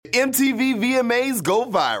MTV VMAs go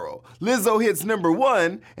viral. Lizzo hits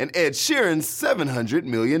 #1 and Ed Sheeran's $700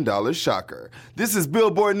 million shocker. This is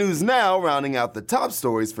Billboard News Now, rounding out the top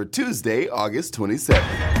stories for Tuesday, August 27th.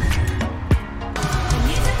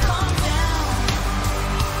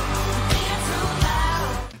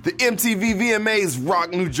 The MTV VMAs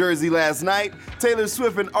rocked New Jersey last night. Taylor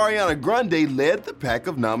Swift and Ariana Grande led the pack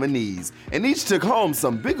of nominees, and each took home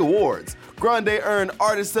some big awards. Grande earned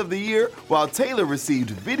Artist of the Year, while Taylor received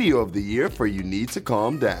Video of the Year for You Need to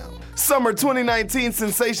Calm Down. Summer 2019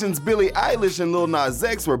 sensations Billie Eilish and Lil Nas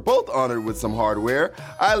X were both honored with some hardware.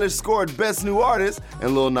 Eilish scored Best New Artist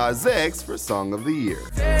and Lil Nas X for Song of the Year.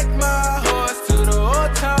 Take my horse to the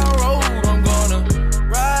old town road. I'm gonna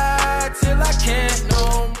ride till I can't no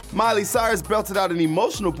more. Miley Cyrus belted out an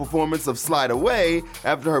emotional performance of Slide Away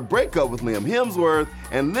after her breakup with Liam Hemsworth,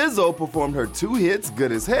 and Lizzo performed her two hits,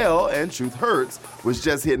 Good as Hell and Truth Hurts, which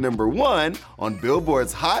just hit #1 on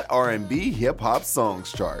Billboard's Hot R&B Hip Hop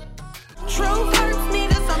Songs chart. Truth hurts,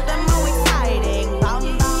 needed something more exciting.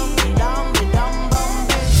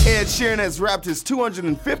 Ed Sheeran has wrapped his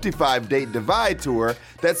 255-date Divide tour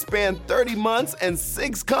that spanned 30 months and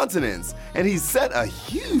 6 continents, and he's set a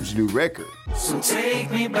huge new record. So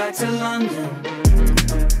take me back to London.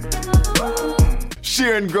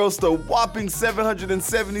 Sheeran grossed a whopping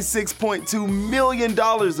 $776.2 million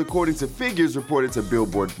according to figures reported to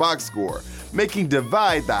Billboard Box Score, making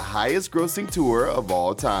Divide the highest-grossing tour of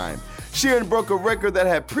all time. Sheeran broke a record that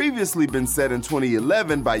had previously been set in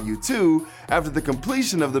 2011 by U2 after the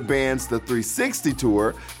completion of the band's The 360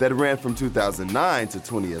 tour that ran from 2009 to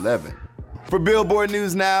 2011. For Billboard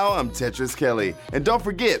News Now, I'm Tetris Kelly. And don't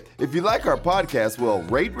forget, if you like our podcast, well,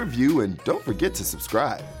 rate, review, and don't forget to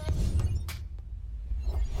subscribe.